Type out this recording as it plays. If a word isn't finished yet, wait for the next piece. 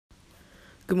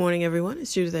Good morning, everyone.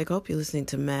 It's Judith Eckhope. You're listening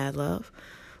to Mad Love.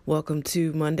 Welcome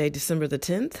to Monday, December the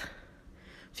 10th. A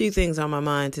few things on my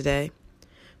mind today.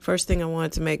 First thing I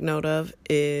wanted to make note of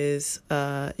is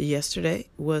yesterday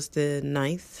was the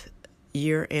 9th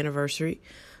year anniversary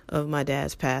of my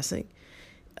dad's passing.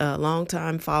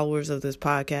 Longtime followers of this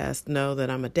podcast know that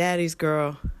I'm a daddy's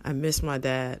girl. I miss my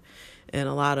dad. And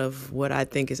a lot of what I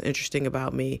think is interesting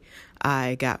about me,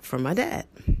 I got from my dad.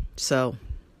 So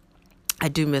I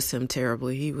do miss him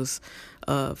terribly. He was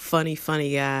a funny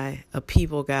guy, a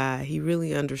people guy. He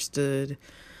really understood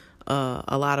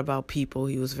a lot about people.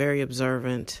 He was very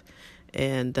observant,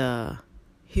 and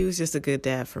he was just a good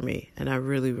dad for me, and I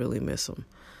really, really miss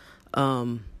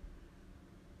him.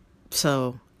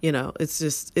 So,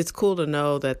 it's cool to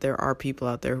know that there are people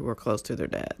out there who are close to their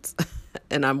dads,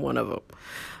 and I'm one of them,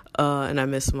 and I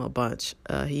miss him a bunch.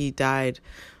 He died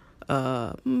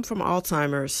from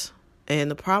Alzheimer's.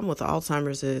 And the problem with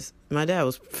Alzheimer's is my dad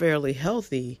was fairly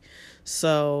healthy.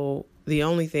 So the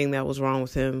only thing that was wrong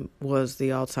with him was the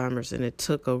Alzheimer's. And it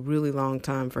took a really long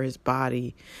time for his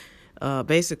body.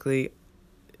 Basically,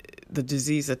 the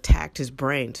disease attacked his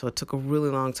brain. So it took a really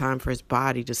long time for his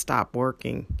body to stop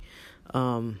working.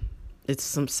 It's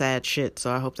some sad shit.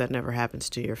 So I hope that never happens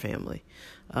to your family.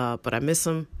 But I miss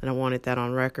him, and I wanted that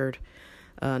on record.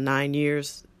 9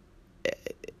 years,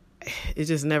 it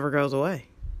just never goes away.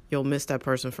 You'll miss that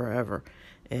person forever.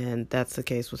 And that's the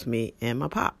case with me and my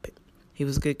pop. He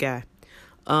was a good guy.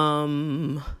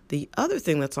 The other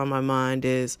thing that's on my mind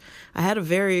is I had a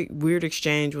very weird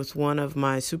exchange with one of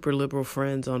my super liberal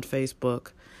friends on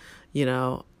Facebook.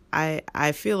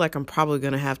 I feel like I'm probably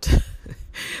going to have to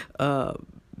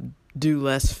do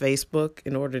less Facebook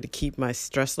in order to keep my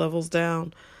stress levels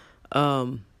down.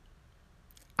 I'm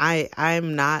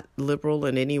not liberal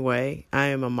in any way. I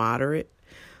am a moderate.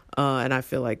 And I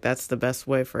feel like that's the best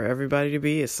way for everybody to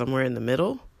be, is somewhere in the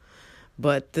middle.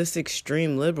 But this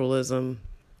extreme liberalism,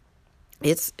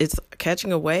 it's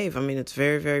catching a wave. I mean, it's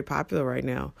very, very popular right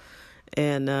now.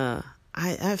 And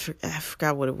I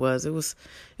forgot what it was. It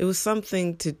was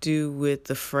something to do with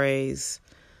the phrase,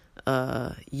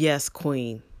 yes,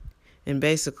 queen. And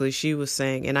basically she was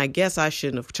saying, and I guess I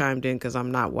shouldn't have chimed in because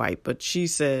I'm not white, but she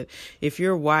said, if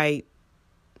you're white,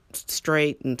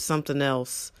 straight, and something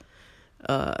else,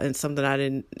 and something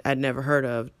I'd never heard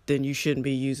of, then you shouldn't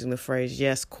be using the phrase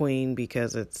 "yes, queen"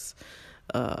 because it's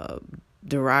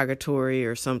derogatory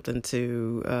or something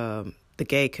to the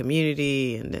gay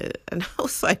community. And I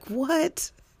was like,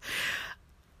 what?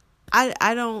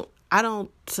 I don't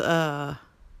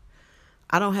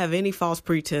have any false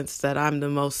pretense that I'm the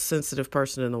most sensitive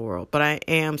person in the world, but I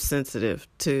am sensitive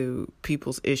to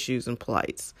people's issues and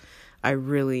plights. I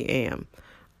really am.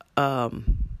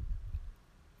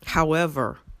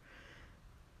 However,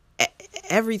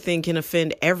 everything can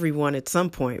offend everyone at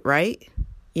some point, right?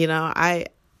 I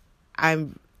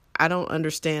don't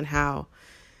understand how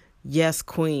yes,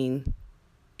 queen,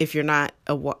 if you're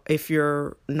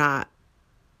not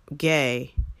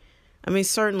gay. I mean,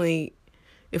 certainly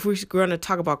if we're going to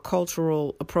talk about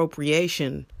cultural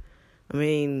appropriation, I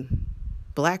mean,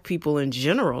 black people in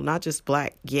general, not just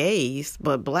black gays,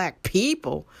 but black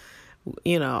people,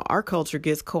 our culture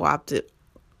gets co-opted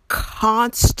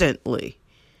constantly.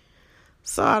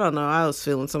 So I don't know. I was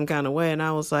feeling some kind of way, and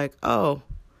I was like, "Oh,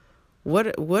 what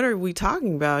are we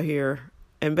talking about here?"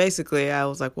 And basically, I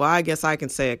was like, "Well, I guess I can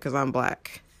say it because I'm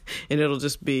black, and it'll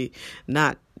just be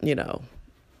not,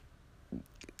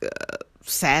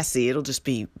 sassy. It'll just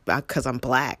be because I'm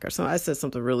black or something." I said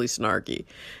something really snarky,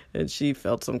 and she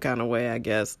felt some kind of way. I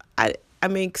guess. I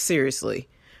mean, seriously,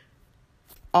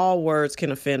 all words can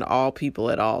offend all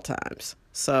people at all times.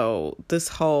 So this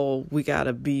whole, we got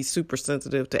to be super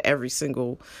sensitive to every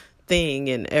single thing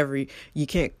and you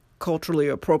can't culturally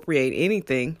appropriate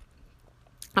anything.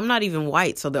 I'm not even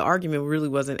white, so the argument really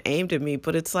wasn't aimed at me,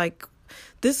 but it's like,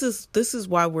 this is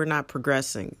why we're not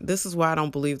progressing. This is why I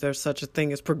don't believe there's such a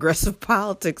thing as progressive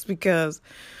politics, because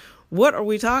what are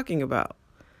we talking about?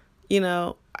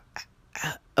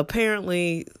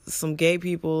 Apparently some gay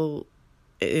people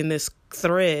in this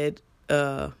thread,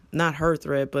 not her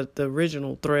thread, but the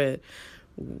original thread,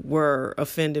 were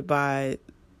offended by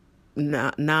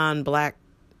non-black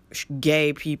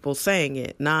gay people saying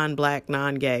it, non-black,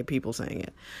 non-gay people saying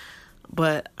it.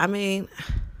 But I mean,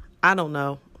 I don't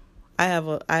know. I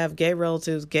have gay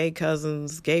relatives, gay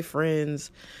cousins, gay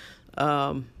friends.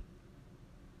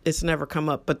 It's never come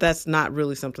up, but that's not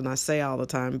really something I say all the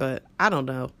time, but I don't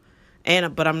know.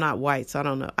 But I'm not white, so I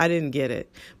don't know. I didn't get it.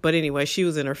 But anyway, she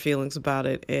was in her feelings about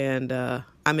it, and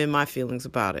I'm in my feelings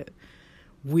about it.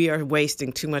 We are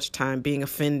wasting too much time being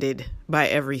offended by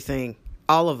everything.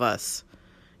 All of us,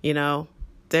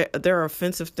 there are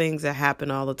offensive things that happen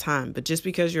all the time, but just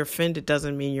because you're offended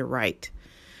doesn't mean you're right.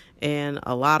 And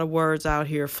a lot of words out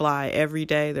here fly every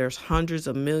day. There's hundreds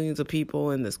of millions of people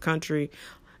in this country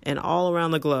and all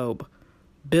around the globe,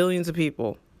 billions of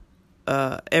people.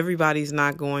 Everybody's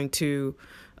not going to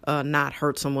not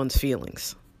hurt someone's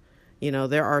feelings. You know,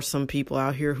 there are some people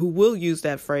out here who will use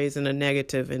that phrase in a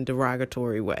negative and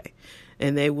derogatory way.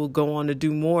 And they will go on to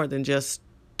do more than just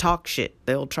talk shit.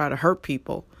 They'll try to hurt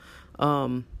people.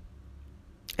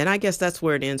 And I guess that's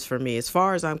where it ends for me. As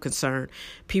far as I'm concerned,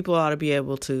 people ought to be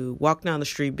able to walk down the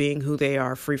street being who they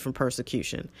are, free from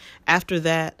persecution. After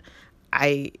that,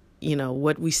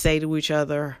 what we say to each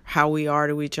other, how we are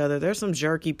to each other, there's some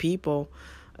jerky people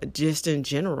just in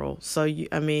general. So,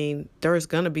 there is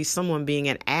going to be someone being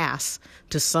an ass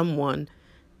to someone.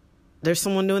 There's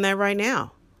someone doing that right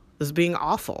now. It's being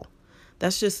awful.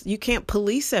 That's just, you can't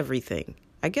police everything.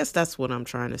 I guess that's what I'm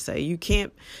trying to say. You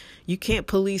can't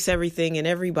police everything, and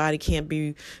everybody can't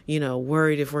be,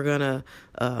 worried if we're going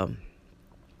to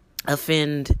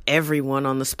offend everyone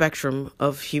on the spectrum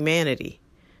of humanity.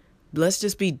 Let's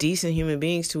just be decent human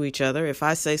beings to each other. If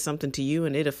I say something to you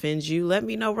and it offends you, let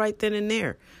me know right then and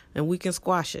there, and we can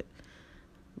squash it.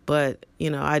 But,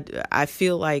 I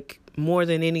feel like more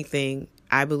than anything,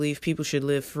 I believe people should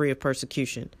live free of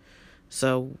persecution.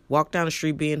 So walk down the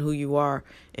street being who you are,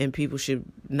 and people should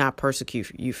not persecute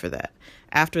you for that.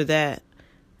 After that,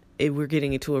 we're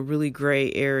getting into a really gray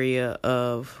area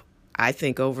of, I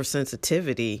think,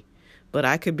 oversensitivity. But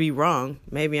I could be wrong.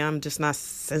 Maybe I'm just not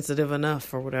sensitive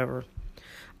enough or whatever.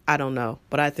 I don't know.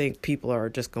 But I think people are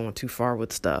just going too far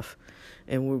with stuff.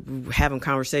 And we're having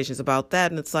conversations about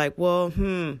that. And it's like, well,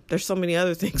 there's so many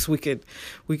other things we could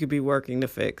be working to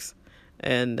fix.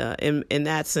 And in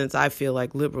that sense, I feel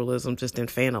like liberalism just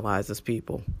infantilizes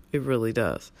people. It really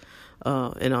does.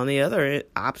 And on the other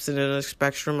opposite end of the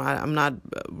spectrum, I'm not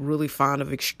really fond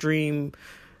of extreme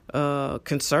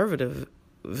conservatism,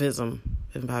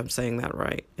 if I'm saying that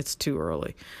right. It's too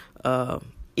early.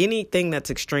 Anything that's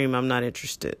extreme, I'm not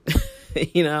interested.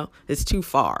 It's too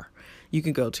far. You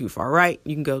can go too far right.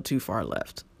 You can go too far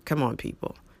left. Come on,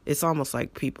 people. It's almost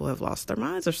like people have lost their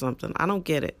minds or something. I don't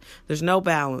get it. There's no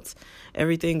balance.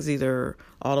 Everything's either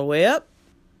all the way up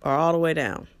or all the way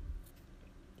down.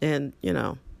 And,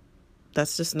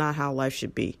 that's just not how life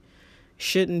should be.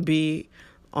 Shouldn't be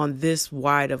on this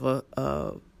wide of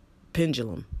a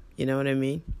pendulum. You know what I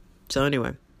mean? So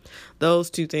anyway, those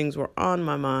two things were on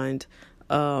my mind.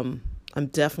 I'm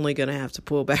definitely going to have to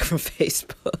pull back from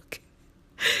Facebook.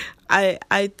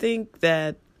 I think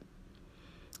that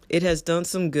it has done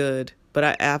some good, but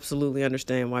I absolutely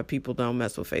understand why people don't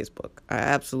mess with Facebook. I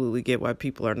absolutely get why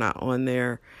people are not on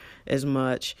there as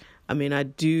much. I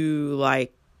do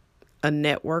like a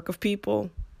network of people,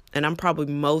 and I'm probably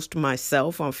most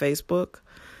myself on Facebook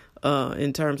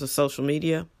in terms of social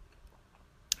media.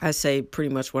 I say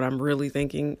pretty much what I'm really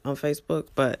thinking on Facebook,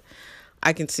 but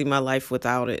I can see my life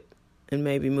without it and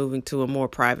maybe moving to a more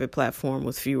private platform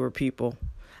with fewer people.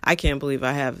 I can't believe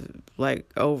I have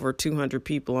like over 200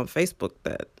 people on Facebook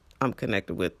that I'm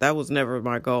connected with. That was never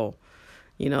my goal.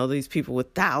 These people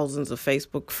with thousands of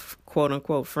Facebook quote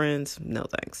unquote friends. No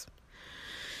thanks.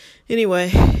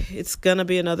 Anyway, it's going to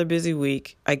be another busy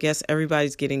week. I guess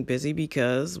everybody's getting busy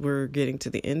because we're getting to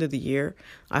the end of the year.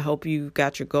 I hope you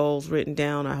got your goals written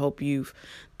down. I hope you've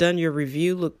done your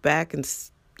review, look back and,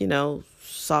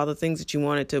 saw the things that you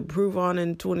wanted to improve on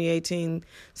in 2018,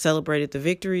 celebrated the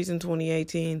victories in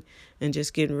 2018, and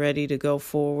just getting ready to go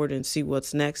forward and see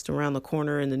what's next around the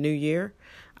corner in the new year.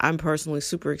 I'm personally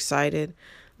super excited.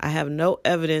 I have no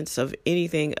evidence of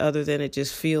anything other than it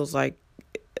just feels like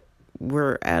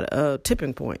we're at a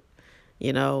tipping point.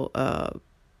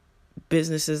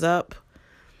 Business is up.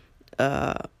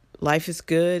 Life is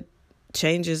good.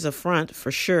 Change is a front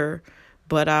for sure.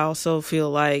 But I also feel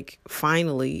like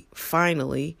finally,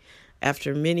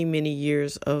 after many, many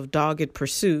years of dogged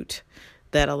pursuit,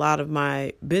 that a lot of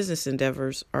my business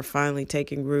endeavors are finally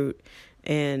taking root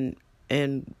and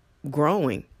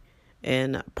growing.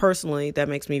 And personally, that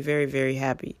makes me very, very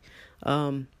happy.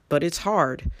 But it's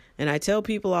hard. And I tell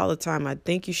people all the time, I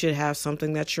think you should have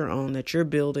something that's your own, that you're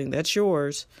building, that's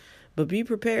yours. But be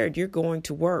prepared. You're going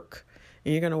to work.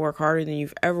 And you're going to work harder than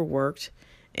you've ever worked.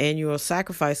 And you will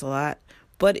sacrifice a lot.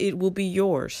 But it will be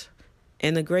yours.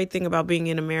 And the great thing about being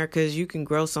in America is you can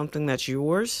grow something that's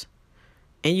yours.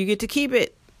 And you get to keep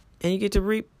it. And you get to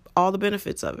reap all the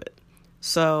benefits of it.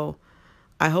 So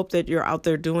I hope that you're out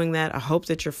there doing that. I hope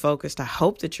that you're focused. I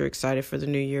hope that you're excited for the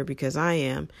new year, because I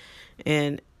am.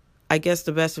 And I guess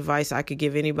the best advice I could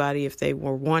give anybody if they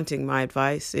were wanting my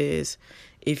advice is,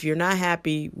 if you're not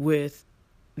happy with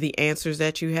the answers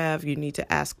that you have, you need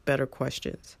to ask better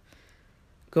questions.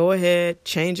 Go ahead,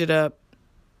 change it up,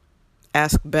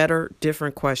 ask better,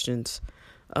 different questions.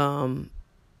 A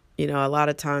lot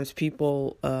of times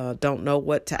people don't know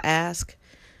what to ask,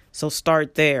 so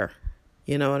start there.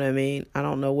 You know what I mean? I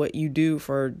don't know what you do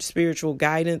for spiritual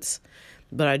guidance,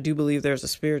 but I do believe there's a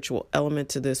spiritual element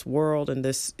to this world and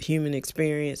this human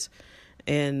experience.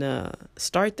 And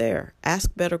start there. Ask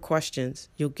better questions.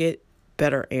 You'll get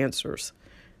better answers.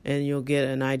 And you'll get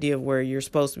an idea of where you're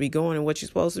supposed to be going and what you're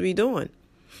supposed to be doing.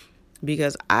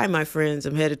 Because I, my friends,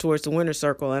 am headed towards the winner's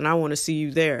circle, and I want to see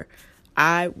you there.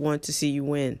 I want to see you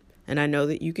win. And I know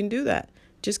that you can do that.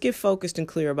 Just get focused and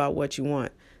clear about what you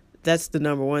want. That's the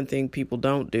number one thing people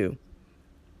don't do.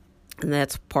 And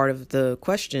that's part of the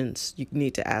questions you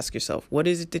need to ask yourself. What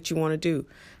is it that you want to do?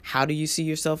 How do you see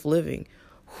yourself living?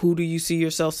 Who do you see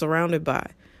yourself surrounded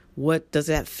by? What does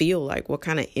that feel like? What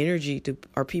kind of energy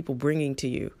are people bringing to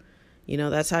you?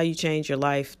 That's how you change your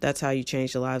life. That's how you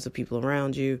change the lives of people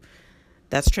around you.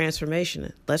 That's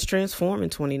transformation. Let's transform in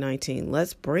 2019.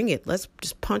 Let's bring it. Let's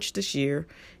just punch this year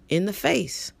in the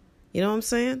face. You know what I'm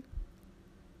saying?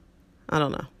 I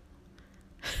don't know.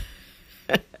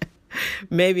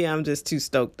 Maybe I'm just too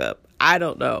stoked up. I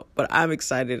don't know, but I'm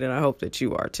excited and I hope that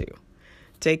you are too.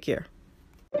 Take care.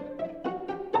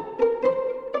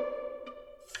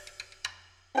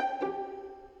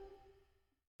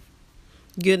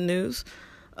 Good news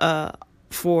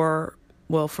for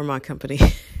my company.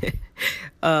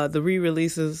 The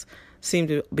re-releases seem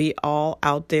to be all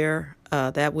out there.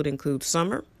 That would include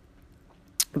Summer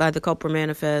by The Cobra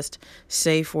Manifest,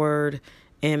 Safe Word,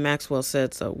 and Maxwell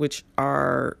Said So, which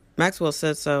are Maxwell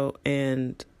Said So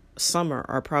and Summer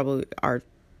are probably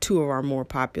two of our more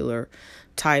popular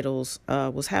titles.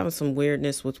 Was having some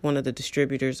weirdness with one of the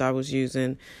distributors I was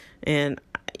using, and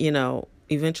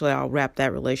eventually I'll wrap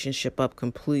that relationship up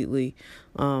completely.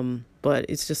 But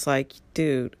it's just like,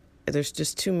 dude, there's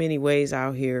just too many ways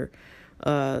out here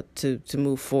to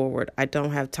move forward. I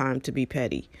don't have time to be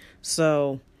petty.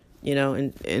 So,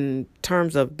 in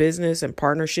terms of business and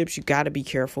partnerships, you got to be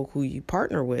careful who you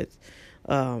partner with.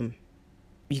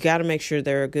 You got to make sure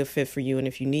they're a good fit for you. And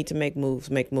if you need to make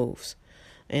moves, make moves.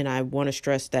 And I want to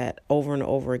stress that over and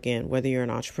over again, whether you're an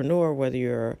entrepreneur, whether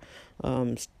you're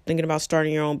thinking about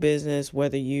starting your own business,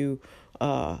 whether you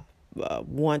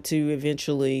want to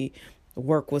eventually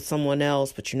work with someone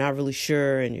else, but you're not really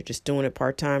sure and you're just doing it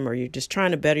part-time, or you're just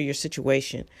trying to better your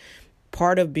situation.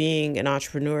 Part of being an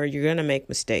entrepreneur, you're going to make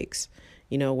mistakes,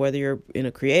 whether you're in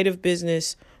a creative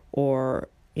business or,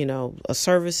 a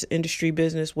service industry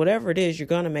business, whatever it is, you're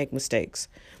going to make mistakes.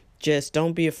 Just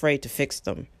don't be afraid to fix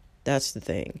them. That's the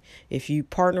thing. If you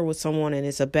partner with someone and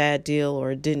it's a bad deal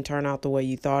or it didn't turn out the way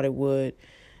you thought it would,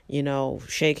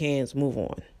 shake hands, move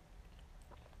on.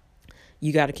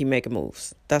 You got to keep making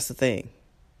moves. That's the thing.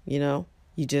 You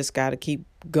just got to keep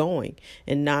going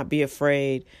and not be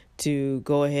afraid to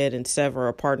go ahead and sever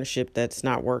a partnership that's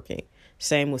not working.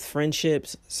 Same with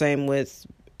friendships, same with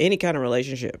any kind of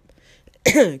relationship.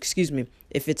 Excuse me.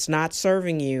 If it's not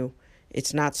serving you,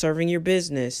 it's not serving your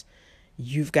business,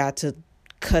 you've got to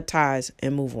cut ties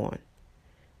and move on.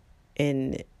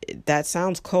 And that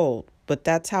sounds cold, but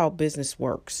that's how business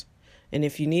works. And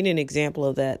if you need an example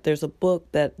of that, there's a book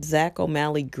that Zach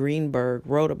O'Malley Greenberg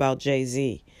wrote about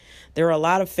Jay-Z. There are a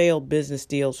lot of failed business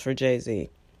deals for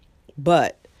Jay-Z,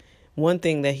 but one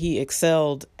thing that he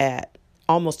excelled at,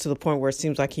 almost to the point where it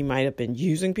seems like he might have been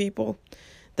using people,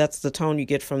 that's the tone you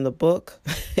get from the book.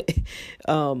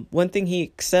 One thing he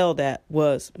excelled at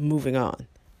was moving on.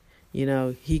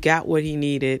 He got what he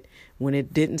needed. When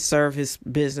it didn't serve his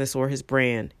business or his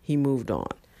brand, he moved on.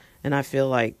 And I feel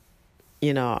like,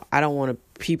 I don't want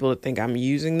people to think I'm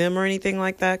using them or anything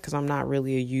like that, because I'm not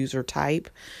really a user type.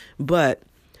 But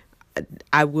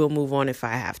I will move on if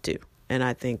I have to. And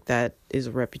I think that is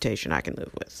a reputation I can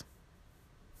live with.